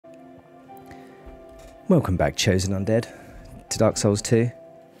Welcome back, Chosen Undead, to Dark Souls 2.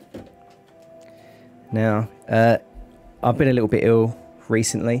 Now, I've been a little bit ill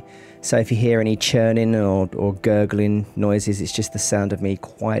recently, so if you hear any churning or gurgling noises, it's just the sound of me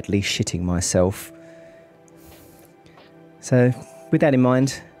quietly shitting myself. So, with that in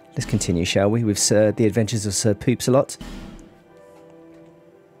mind, let's continue, shall we, with The Adventures of Sir Poops-a-Lot.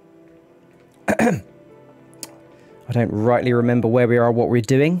 I don't rightly remember where we are or what we're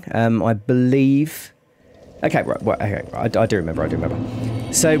doing. I believe... Okay, right, okay, I do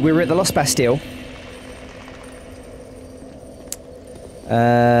remember, So, we were at the Lost Bastille.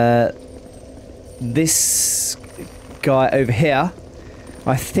 This guy over here,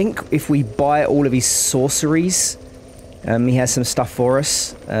 I think if we buy all of his sorceries, he has some stuff for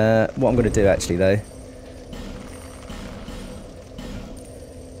us. What I'm going to do, actually, though,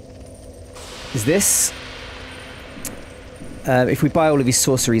 is this. If we buy all of his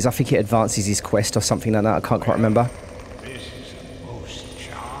sorceries, I think it advances his quest or something like that. I can't quite remember. This is a most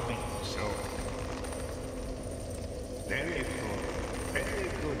charming soul. Very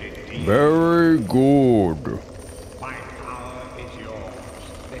good indeed. Very good. My power is yours.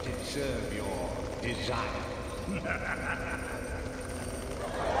 Let it serve your desire.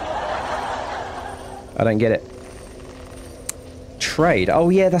 I don't get it. Trade. Oh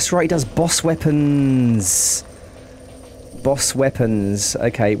yeah, that's right. He does boss weapons. Boss weapons.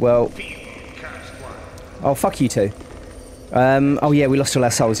 Okay, well... Oh, fuck you two. Oh yeah, we lost all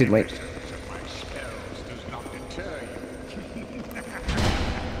our souls, didn't we?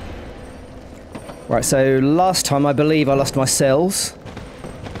 Right, so last time I believe I lost my cells.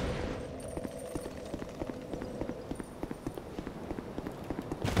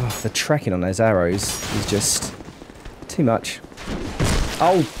 Oh, the tracking on those arrows is just too much.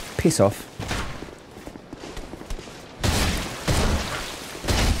 Oh, piss off.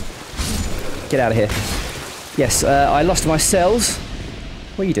 Get out of here. Yes, I lost my cells.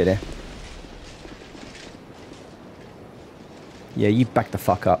 What are you doing here? Yeah, you back the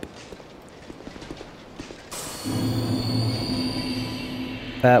fuck up.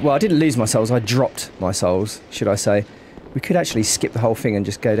 Well, I didn't lose my souls, I dropped my souls, should I say. We could actually skip the whole thing and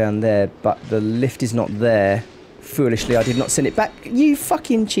just go down there, but the lift is not there. Foolishly, I did not send it back. You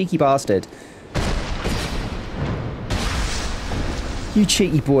fucking cheeky bastard. You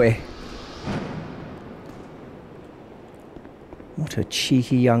cheeky boy. What a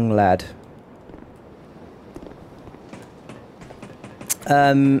cheeky young lad.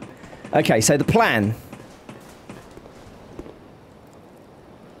 Okay, so the plan.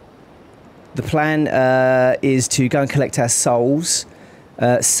 The plan is to go and collect our souls,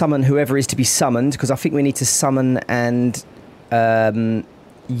 summon whoever is to be summoned, because I think we need to summon and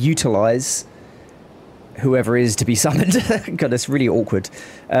utilise whoever is to be summoned. God, that's really awkward.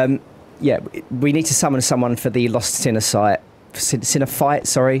 Yeah, we need to summon someone for the Lost Sinner site. Sinner fight,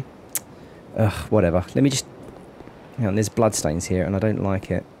 sorry. Ugh, whatever. Let me just... Hang on, there's bloodstains here, and I don't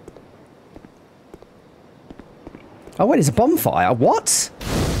like it. Oh, wait, there's a bonfire. What?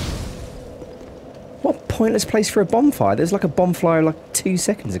 What pointless place for a bonfire? There's like a bonfire like 2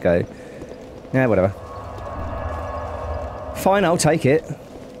 seconds ago. Yeah, whatever. Fine, I'll take it.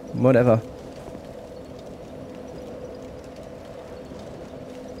 Whatever.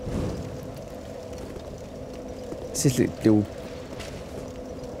 This is little...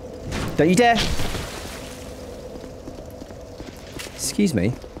 Don't you dare! Excuse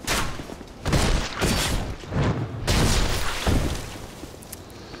me.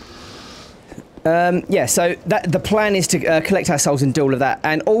 Yeah, so the plan is to collect our souls and do all of that.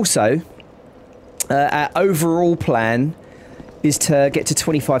 And also, our overall plan is to get to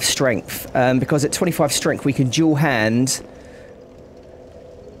 25 strength. Because at 25 strength, we can dual hand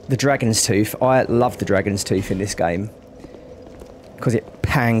the Dragon's Tooth. I love the Dragon's Tooth in this game. Because it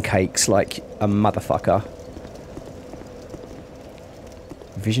pancakes like a motherfucker.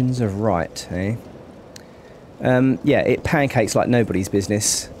 Visions of Right, eh? Yeah, it pancakes like nobody's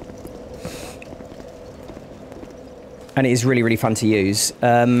business. And it is really, really fun to use.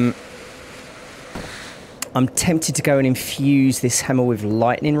 I'm tempted to go and infuse this hammer with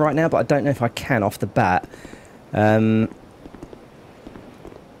lightning right now, but I don't know if I can off the bat. Oh,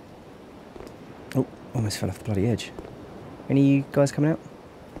 almost fell off the bloody edge. Any of you guys coming out?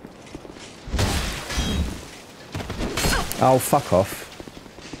 Oh, fuck off.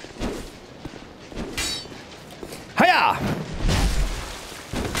 Hiya!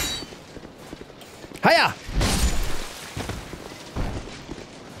 Hiya!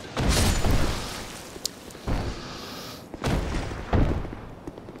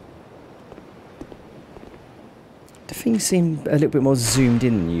 The things seem a little bit more zoomed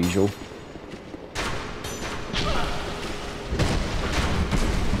in than usual.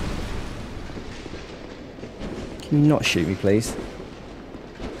 Can you not shoot me, please?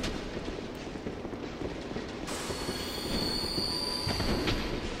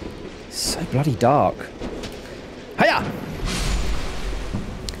 So bloody dark. Hiya!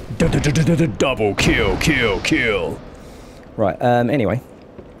 Double kill, kill. Right, anyway.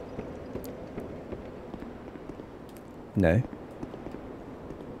 No.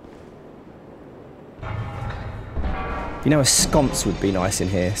 You know, a sconce would be nice in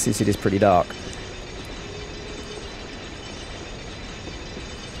here, since it is pretty dark.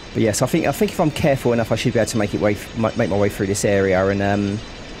 But yes, I think if I'm careful enough, I should be able to make my way through this area and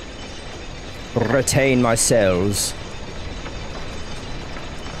retain my cells.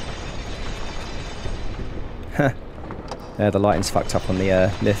 Huh. The lighting's fucked up on the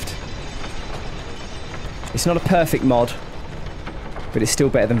lift. It's not a perfect mod, but it's still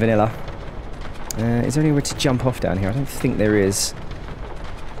better than vanilla. Is there anywhere to jump off down here? I don't think there is.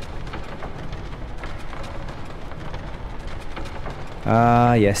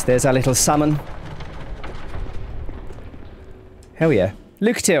 Ah, yes, there's our little summon. Hell yeah.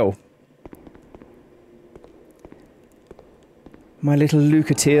 Lucatiel! My little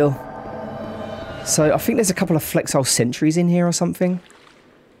Lucatiel. So, I think there's a couple of Flexile sentries in here or something.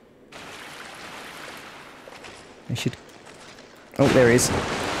 I should... Oh, there he is.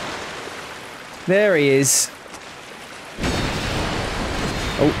 There he is.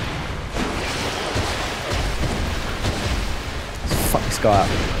 Oh. Let's fuck this guy up.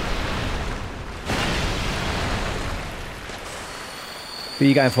 Who are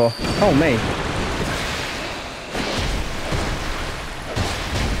you going for? Oh, me.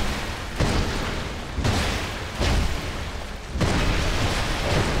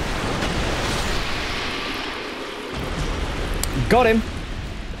 Got him!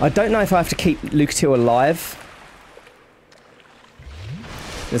 I don't know if I have to keep Lucatiel alive.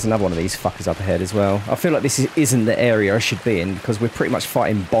 There's another one of these fuckers up ahead as well. I feel like this isn't the area I should be in, because we're pretty much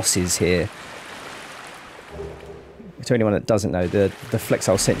fighting bosses here. To anyone that doesn't know, the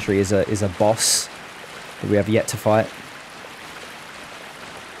Flexile Sentry is a boss that we have yet to fight.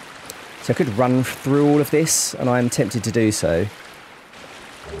 So I could run through all of this, and I am tempted to do so.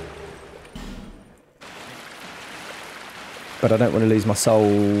 But I don't want to lose my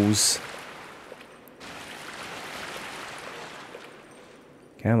souls.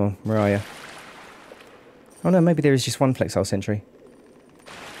 Come on, where are you? Oh no, maybe there is just one Flexile Sentry.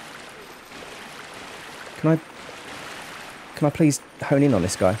 Can I please hone in on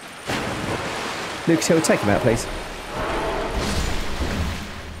this guy? Lucatiel, take him out, please.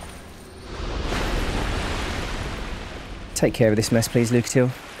 Take care of this mess, please, Lucatiel.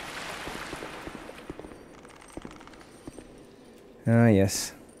 Ah,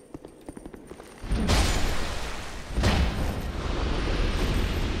 yes.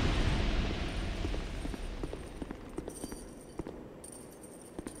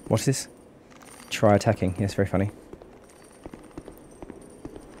 What's this? Try attacking. Yes, very funny.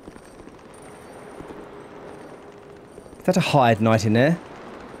 Is that a hired knight in there?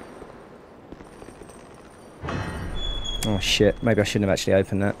 Oh shit, maybe I shouldn't have actually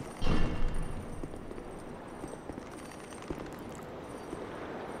opened that.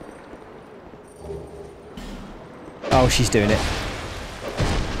 Oh, she's doing it.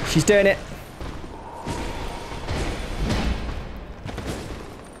 She's doing it.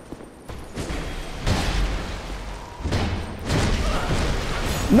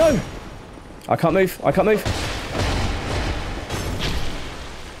 No! I can't move. I can't move.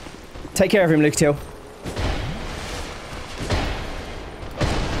 Take care of him, Lucatiel.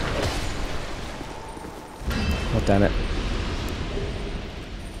 Oh, damn it.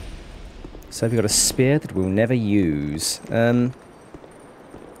 So we've got a spear that we'll never use. Okay.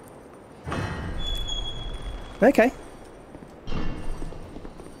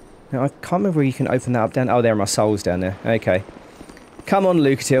 Now, I can't remember where you can open that up down. Oh, there are my souls down there. Okay. Come on,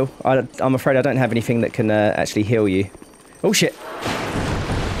 Lucatiel. I'm afraid I don't have anything that can actually heal you. Oh, shit.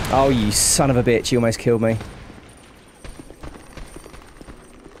 Oh, you son of a bitch. You almost killed me.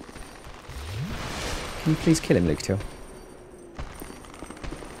 Can you please kill him, Lucatiel?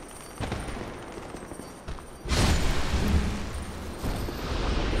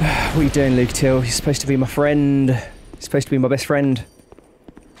 What are you doing, Lucatiel? You're supposed to be my friend. You're supposed to be my best friend.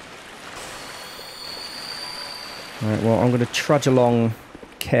 Alright, well, I'm going to trudge along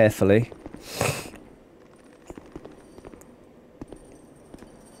carefully.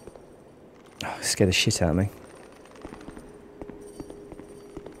 Oh, it scared the shit out of me.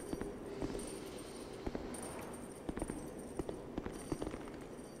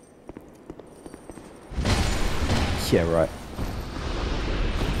 Yeah, right.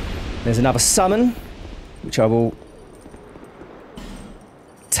 There's another summon. which I will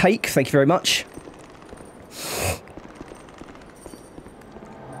take. Thank you very much.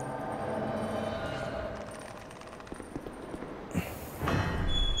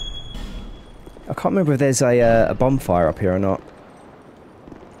 I can't remember if there's a bonfire up here or not.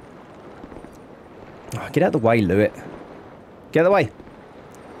 Oh, get out of the way, Lewitt. Get out of the way.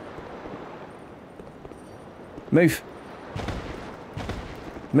 Move.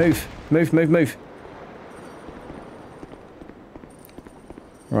 Move. Move, move, move.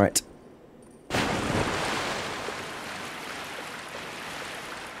 Right.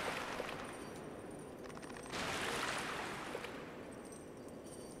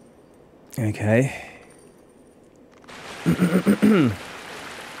 Okay.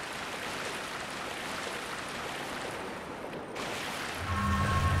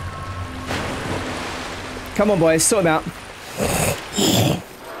 Come on, boys, sort him out.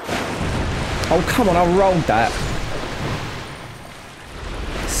 Oh, come on, I rolled that.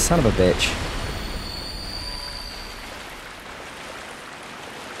 Son of a bitch.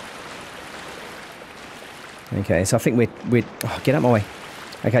 Okay, so I think we're oh, get out of my way.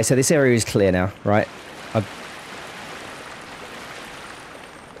 Okay, so this area is clear now, right?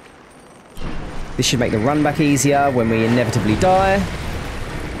 This should make the run back easier when we inevitably die.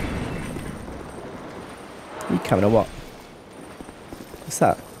 Are you coming or what? What's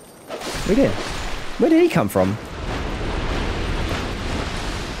that? Where did he come from?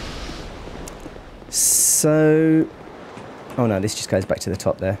 So... Oh no, this just goes back to the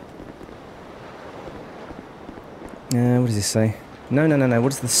top there. What does this say? No, no, no, no. What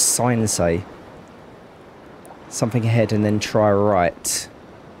does the sign say? Something ahead and then try right.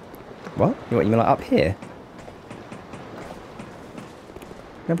 What? You mean like up here?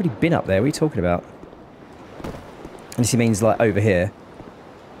 Nobody been up there. What are you talking about? Unless he means like over here.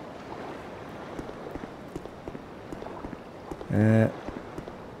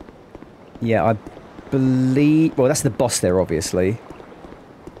 Yeah, I believe... Well, that's the boss there, obviously.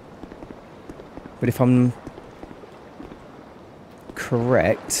 But if I'm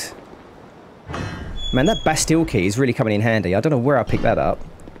correct... Man, that Bastille key is really coming in handy. I don't know where I picked that up.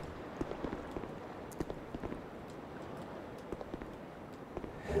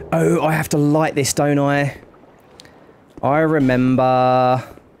 Oh, I have to light this, don't I? I remember...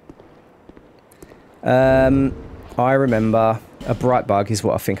 I remember... A bright bug is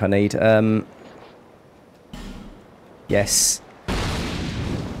what I think I need. Yes.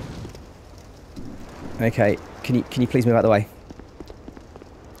 Okay, can you please move out of the way?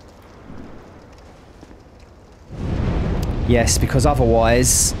 Yes, because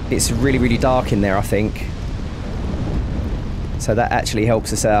otherwise it's really, really dark in there, I think. So that actually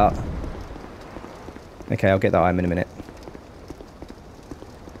helps us out. Okay, I'll get that item in a minute.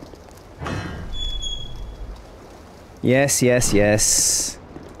 Yes, yes, yes.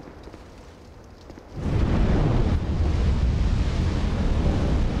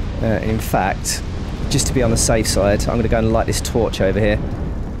 In fact, just to be on the safe side, I'm going to go and light this torch over here.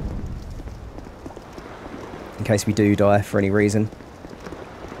 In case we do die for any reason.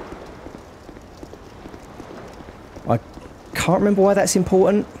 I can't remember why that's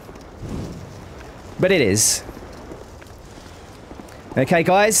important. But it is. Okay,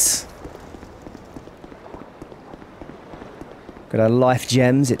 guys. Got our life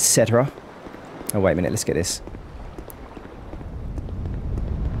gems, etc. Oh, wait a minute, let's get this.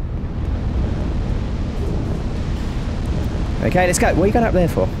 Okay, let's go. What are you going up there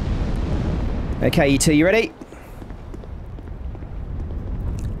for? Okay, you two, you ready?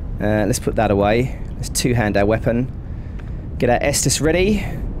 Let's put that away. Let's two-hand our weapon. Get our Estus ready.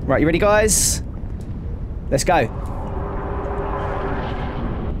 Right, you ready, guys? Let's go.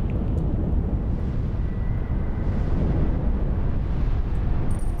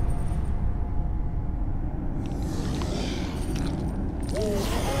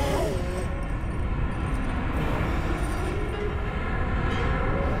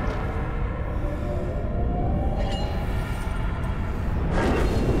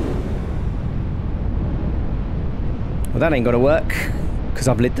 Well, that ain't gonna work, because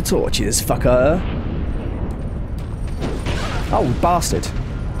I've lit the torches, fucker. Oh, bastard.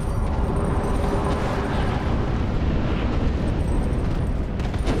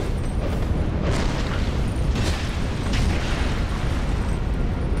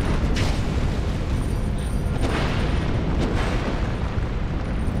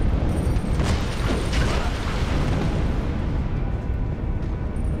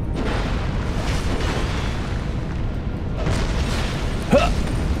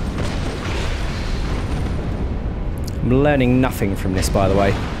 I'm learning nothing from this, by the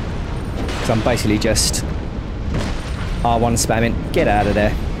way. Because So I'm basically just R1 spamming. Get out of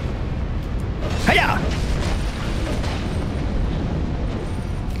there. Hiya!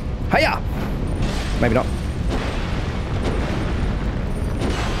 Hiya! Maybe not.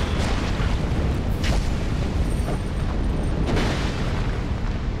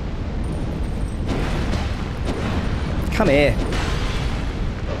 Come here.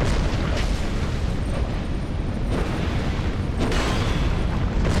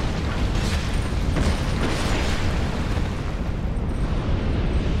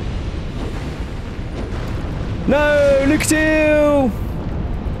 No, Lucatiel!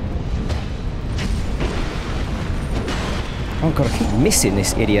 Oh god, I keep missing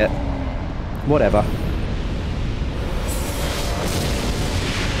this idiot. Whatever.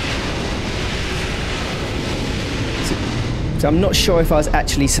 So I'm not sure if I was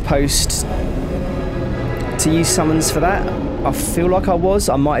actually supposed to use summons for that. I feel like I was.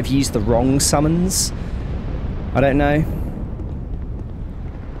 I might have used the wrong summons. I don't know.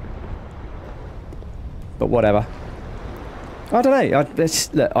 But whatever. I don't know.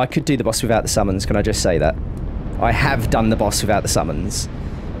 Look, I could do the boss without the summons. Can I just say that? I have done the boss without the summons.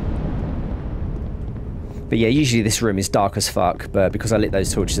 But yeah, usually this room is dark as fuck. But because I lit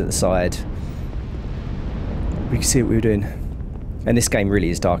those torches at the side, we can see what we were doing. And this game really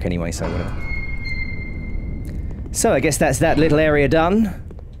is dark anyway, so whatever. So I guess that's that little area done.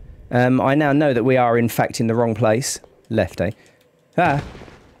 I now know that we are in fact in the wrong place. Left, eh? Ah!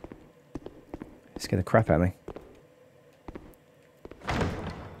 Scare the crap out of me.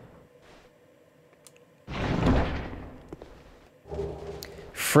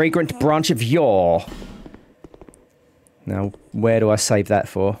 Fragrant branch of yore. Now, where do I save that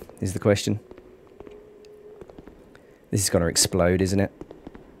for, is the question. This is going to explode, isn't it?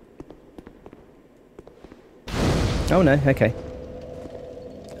 Oh no, okay.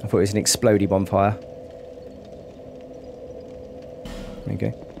 I thought it was an explodey bonfire. There you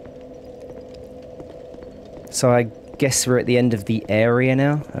go. So I guess we're at the end of the area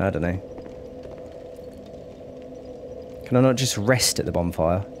now? I don't know. Can I not just rest at the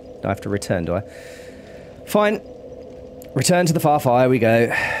bonfire? Do I have to return, do I? Fine. Return to the far fire we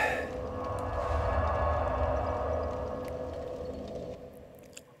go.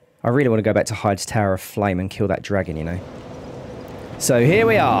 I really want to go back to Hyde's Tower of Flame and kill that dragon, you know. So here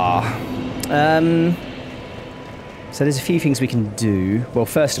we are. So there's a few things we can do. Well,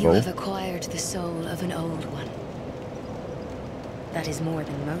 first of all... You have acquired the soul of an old one. That is more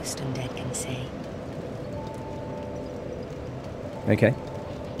than most undead can say. Okay.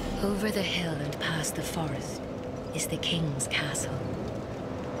 Over the hill and past the forest is the king's castle,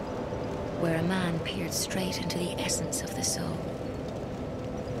 where a man peered straight into the essence of the soul.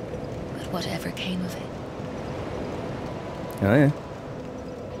 But whatever came of it? Oh yeah.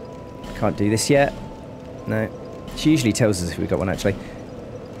 Can't do this yet. No. She usually tells us if we've got one, actually.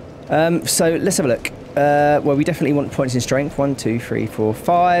 So let's have a look. Well, we definitely want points in strength. 1, 2, 3, 4,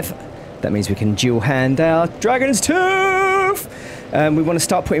 5. That means we can dual hand our Dragon's Tooth! We want to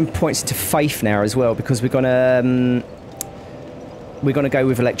start putting points into faith now as well, because we're gonna go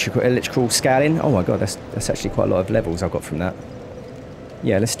with electrical scaling. Oh my god, that's actually quite a lot of levels I've got from that.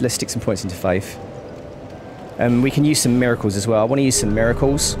 Yeah, let's stick some points into faith. We can use some miracles as well. I want to use some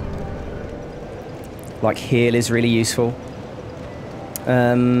miracles. Like heal is really useful.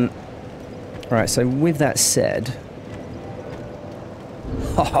 Right, so with that said...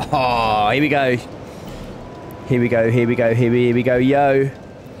 here we go. Here we go, here we go, here we go, yo.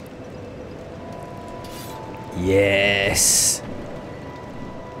 Yes.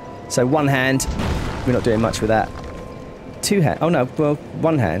 So one hand, we're not doing much with that. Two hand, oh no, well,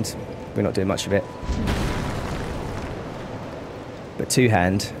 one hand, we're not doing much of it. But two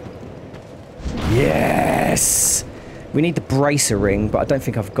hand. Yes! We need the bracer ring, but I don't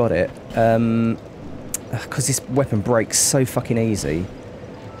think I've got it. Because this weapon breaks so fucking easy.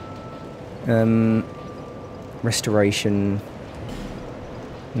 Restoration.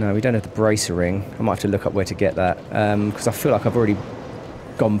 No, we don't have the bracer ring. I might have to look up where to get that. Because I feel like I've already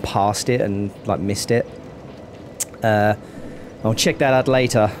gone past it and like missed it. I'll check that out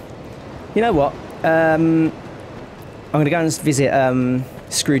later. You know what? I'm going to go and visit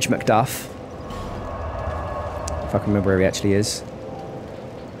Scrooge McDuff. If I can remember where he actually is.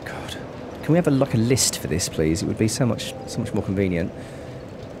 God. Can we have like a list for this, please? It would be so much more convenient.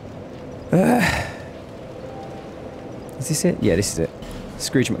 Is this it? Yeah, this is it.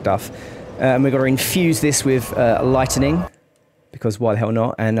 Scrooge McDuff. And we've got to infuse this with lightning. Because why the hell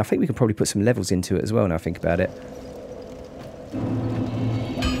not? And I think we can probably put some levels into it as well now I think about it.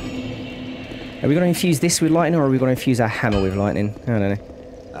 Are we going to infuse this with lightning, or are we going to infuse our hammer with lightning? I don't know.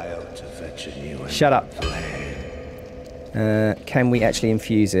 I ought to fetch Shut up. Can we actually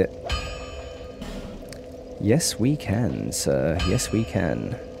infuse it? Yes, we can, sir. Yes, we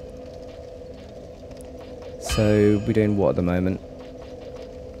can. So, we're doing what at the moment?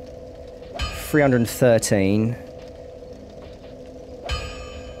 313.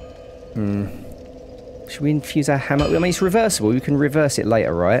 Should we infuse our hammer? I mean, it's reversible. We can reverse it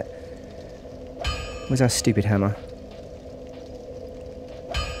later, right? Where's our stupid hammer?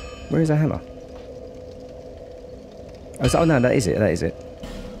 Where is our hammer? Oh, no, that is it. That is it.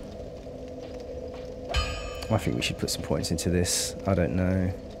 I think we should put some points into this. I don't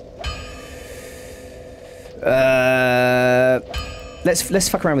know. Let's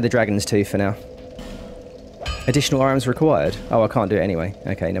fuck around with the dragon's tooth for now. Additional items required. Oh, I can't do it anyway.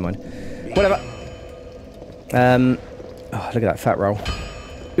 Okay, never mind. Whatever. Oh, look at that fat roll.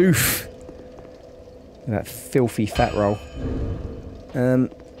 Oof. Look at that filthy fat roll.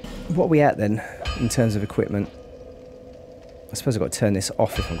 What are we at then in terms of equipment? I suppose I've got to turn this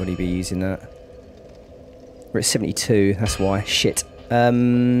off if I'm going to be using that. We're at 72, that's why. Shit.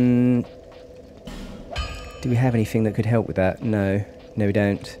 Do we have anything that could help with that? No. No, we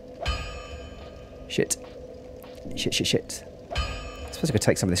don't. Shit. Shit, shit, shit. I suppose I could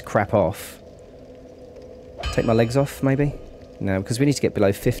take some of this crap off. Take my legs off, maybe? No, because we need to get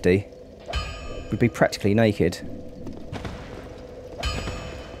below 50. We'd be practically naked.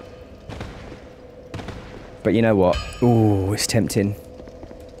 But you know what? Ooh, it's tempting.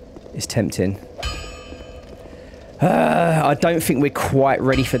 It's tempting. I don't think we're quite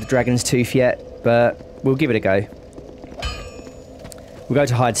ready for the dragon's tooth yet, but we'll give it a go. We'll go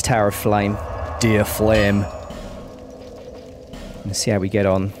to Hyde's Tower of Flame. Dear Flame. And see how we get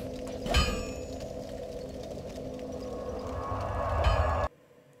on.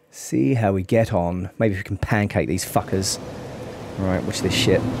 See how we get on. Maybe we can pancake these fuckers. Right, watch this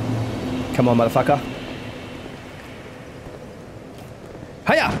shit. Come on, motherfucker.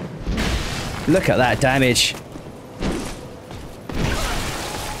 Hiya! Look at that damage.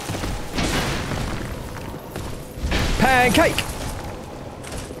 Pancake!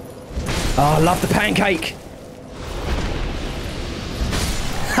 Oh, I love the pancake!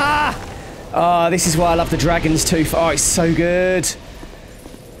 Ha! Oh, this is why I love the dragon's tooth. Oh, it's so good.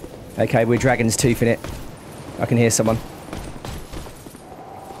 Okay, we're dragon's tooth in it. I can hear someone.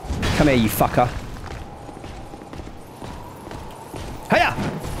 Come here, you fucker. Hiya!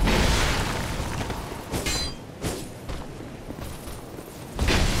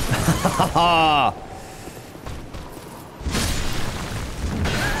 Ha ha!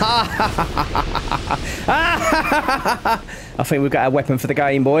 I think we've got our weapon for the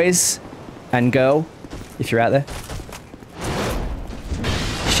game, boys. And girl, if you're out there.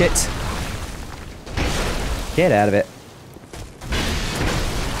 Shit. Get out of it.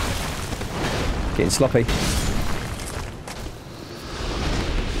 Getting sloppy.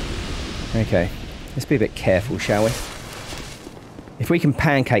 Okay. Let's be a bit careful, shall we? If we can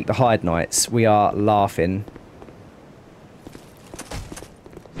pancake the Hyde Knights, we are laughing.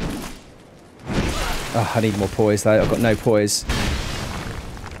 Oh, I need more poise though. I've got no poise.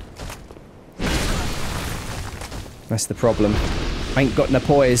 That's the problem. I ain't got no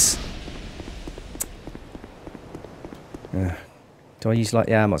poise. Do I use life?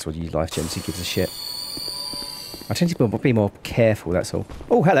 Yeah, I might as well use life gems. Who gives a shit? I tend to be more careful, that's all.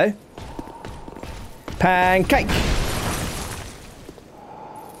 Oh, hello. Pancake!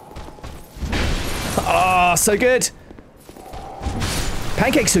 Oh, so good!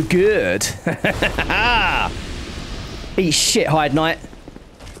 Pancakes are good. Eat shit, Hyde Knight.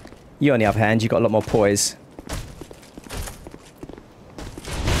 You, on the other hand, you've got a lot more poise.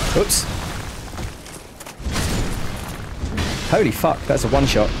 Oops. Holy fuck, that's a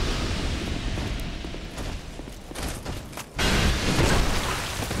one-shot.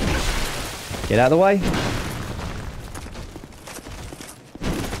 Get out of the way.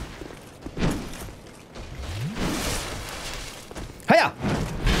 Hiya!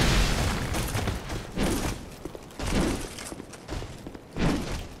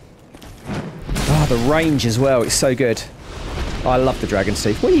 Oh, the range as well, it's so good. Oh, I love the dragon's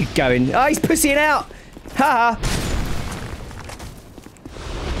teeth. Where are you going? Oh, he's pussying out! Ha ha!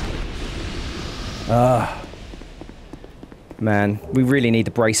 Ah. Man, we really need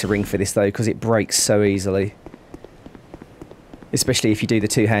the bracer ring for this though, because it breaks so easily. Especially if you do the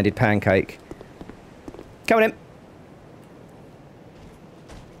two-handed pancake. Come on in.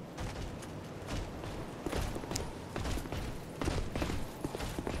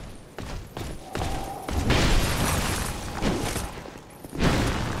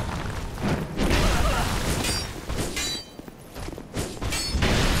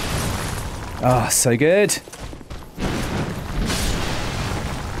 Oh, so good.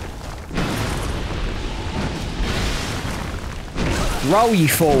 Roll, you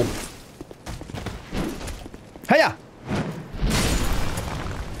fool. Hiya!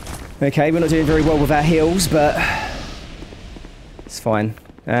 Okay, we're not doing very well with our heals, but it's fine.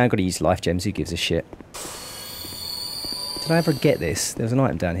 I've got to use life gems. Who gives a shit? Did I ever get this? There's an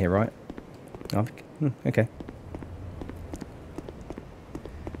item down here, right? Oh, okay.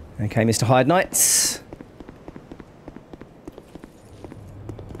 Okay, Mr. Hide Knights.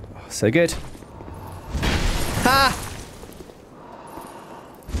 Oh, so good. Ha!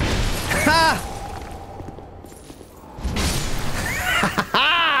 Ha!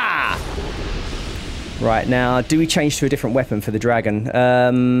 Right, now, do we change to a different weapon for the dragon?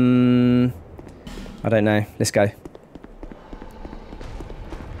 I don't know. Let's go.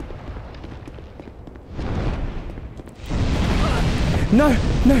 No,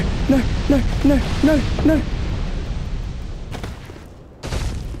 no, no, no, no, no, no.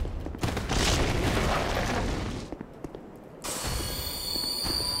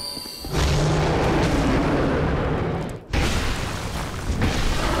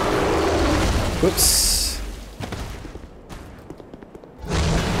 Whoops.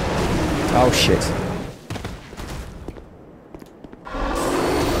 Oh, shit.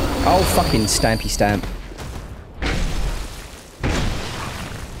 Oh, fucking stampy stamp.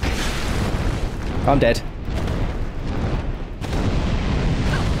 I'm dead.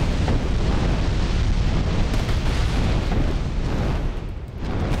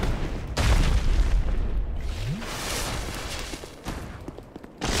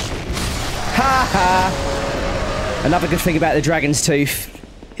 Ha ha! Another good thing about the Dragon's Tooth,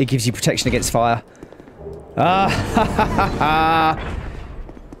 it gives you protection against fire. Ah ha ha ha ha!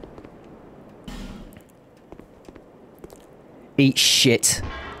 Eat shit.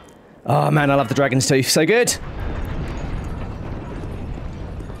 Oh man, I love the Dragon's Tooth. So good.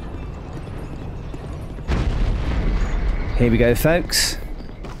 Here we go, folks.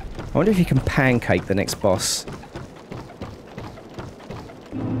 I wonder if you can pancake the next boss.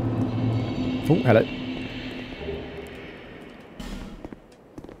 Oh, hello.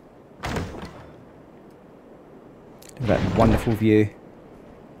 Look at that wonderful view.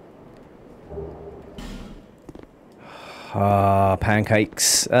 Ah,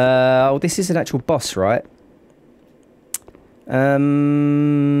 pancakes. Oh, this is an actual boss, right? Can't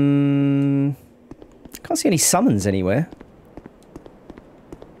see any summons anywhere.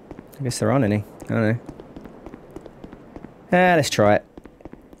 I guess there aren't any. I don't know. Let's try it.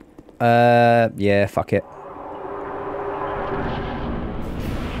 Yeah, fuck it.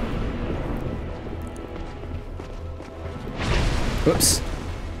 Whoops.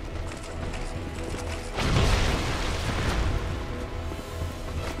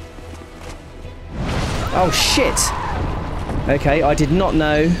 Oh, shit! Okay, I did not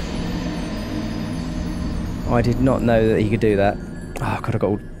know. I did not know that he could do that. Oh, God, I've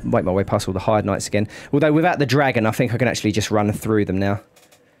got to make my way past all the Hide Knights again. Although, without the dragon, I think I can actually just run through them now.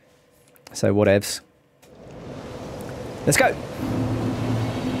 So, whatevs. Let's go!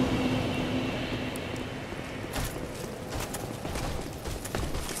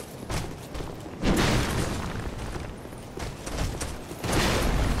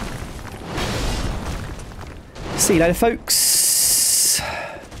 See you later, folks.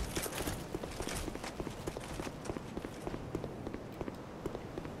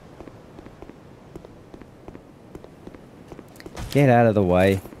 Get out of the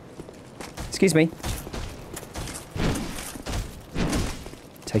way. Excuse me.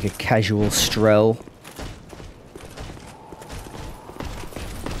 Take a casual stroll.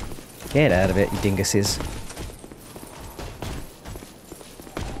 Get out of it, you dinguses.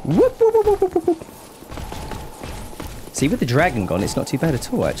 Whoop, whoop, whoop, whoop, whoop, whoop. See, with the dragon gone, it's not too bad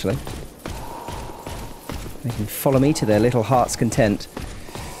at all, actually. They can follow me to their little heart's content.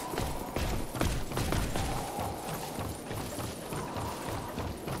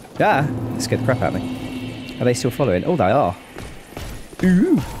 Ah! That scared the crap out of me. Are they still following? Oh, they are.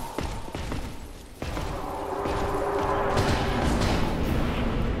 Ooh!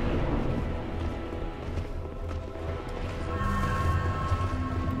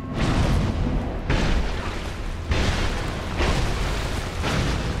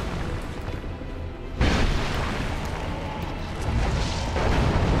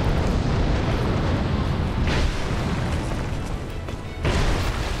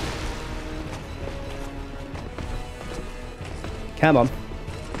 Come on.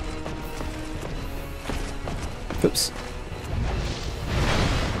 Oops.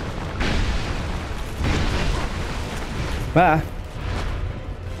 Ah.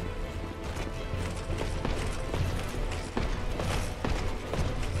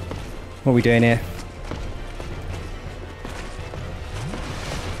 What are we doing here?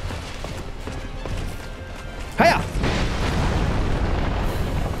 Hiya!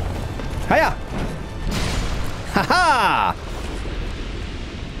 Hiya! Ha-ha!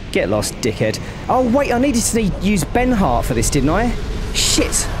 Get lost, dickhead. Oh, wait, I needed to use Benhart for this, didn't I?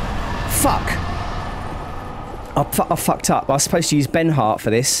 Shit! Fuck! I fucked up. I was supposed to use Benhart for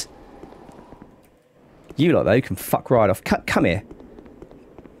this. You lot, though, can fuck right off. Come here.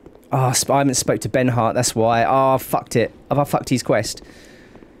 Oh, I haven't spoke to Benhart, that's why. Oh, I fucked it. Have I fucked his quest?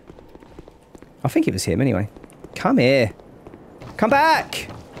 I think it was him, anyway. Come here. Come back!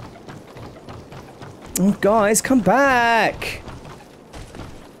 Oh, guys, come back!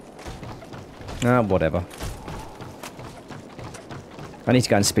 Ah, whatever. I need to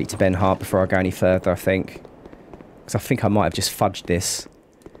go and speak to Benhart before I go any further, I think. Because I think I might have just fudged this.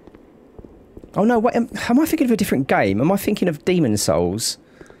 Oh no, wait, am I thinking of a different game? Am I thinking of Demon Souls?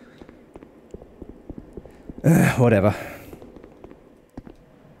 Whatever.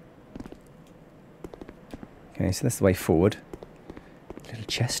 Okay, so that's the way forward. Little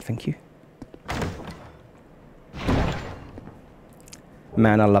chest, thank you.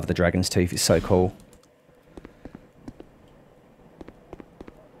 Man, I love the Dragon's Tooth, it's so cool.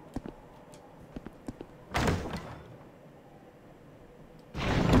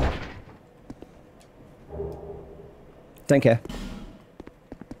 Don't care.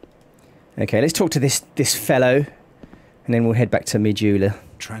 Okay, let's talk to this fellow, and then we'll head back to Majula.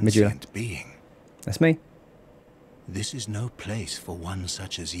 Transient being. That's me. This is no place for one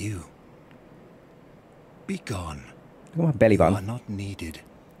such as you. Be gone. Look at my belly You are button. not needed.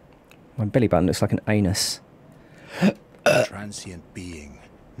 My belly button looks like an anus. Transient being.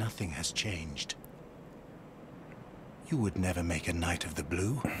 Nothing has changed. You would never make a Knight of the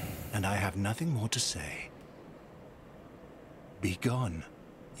Blue, and I have nothing more to say. Be gone.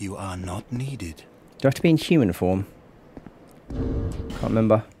 You are not needed. Do I have to be in human form? Can't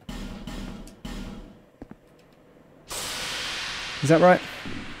remember. Is that right?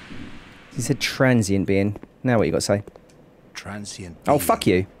 He said transient being. Now what you got to say? Transient Oh, being. fuck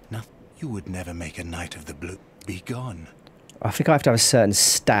you. You would never make a Knight of the Blue. Be gone. I think I have to have a certain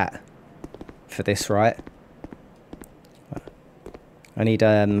stat for this, right? I need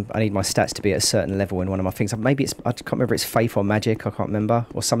my stats to be at a certain level in one of my things. Maybe it's, I can't remember, it's faith or magic, I can't remember,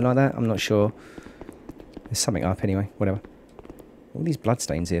 or something like that. I'm not sure. There's something up anyway, whatever. All these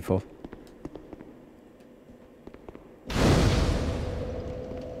bloodstains here for.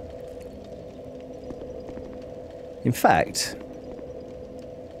 In fact,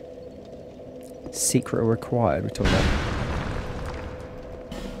 secret required, we're talking about.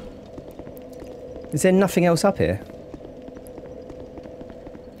 Is there nothing else up here?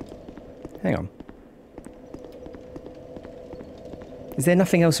 Hang on. Is there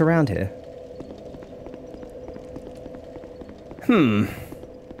nothing else around here?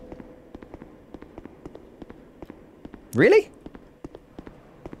 Really?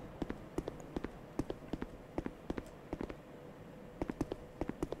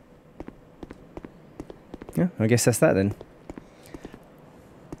 Yeah, I guess that's that then.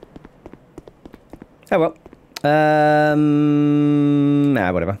 Oh well.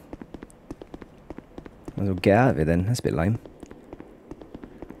 Whatever. Might as well get out of it then. That's a bit lame.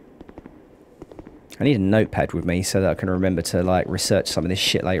 I need a notepad with me so that I can remember to, like, research some of this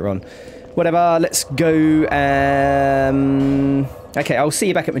shit later on. Whatever, let's go. Okay, I'll see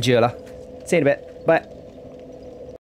you back at Majula. See you in a bit. Bye.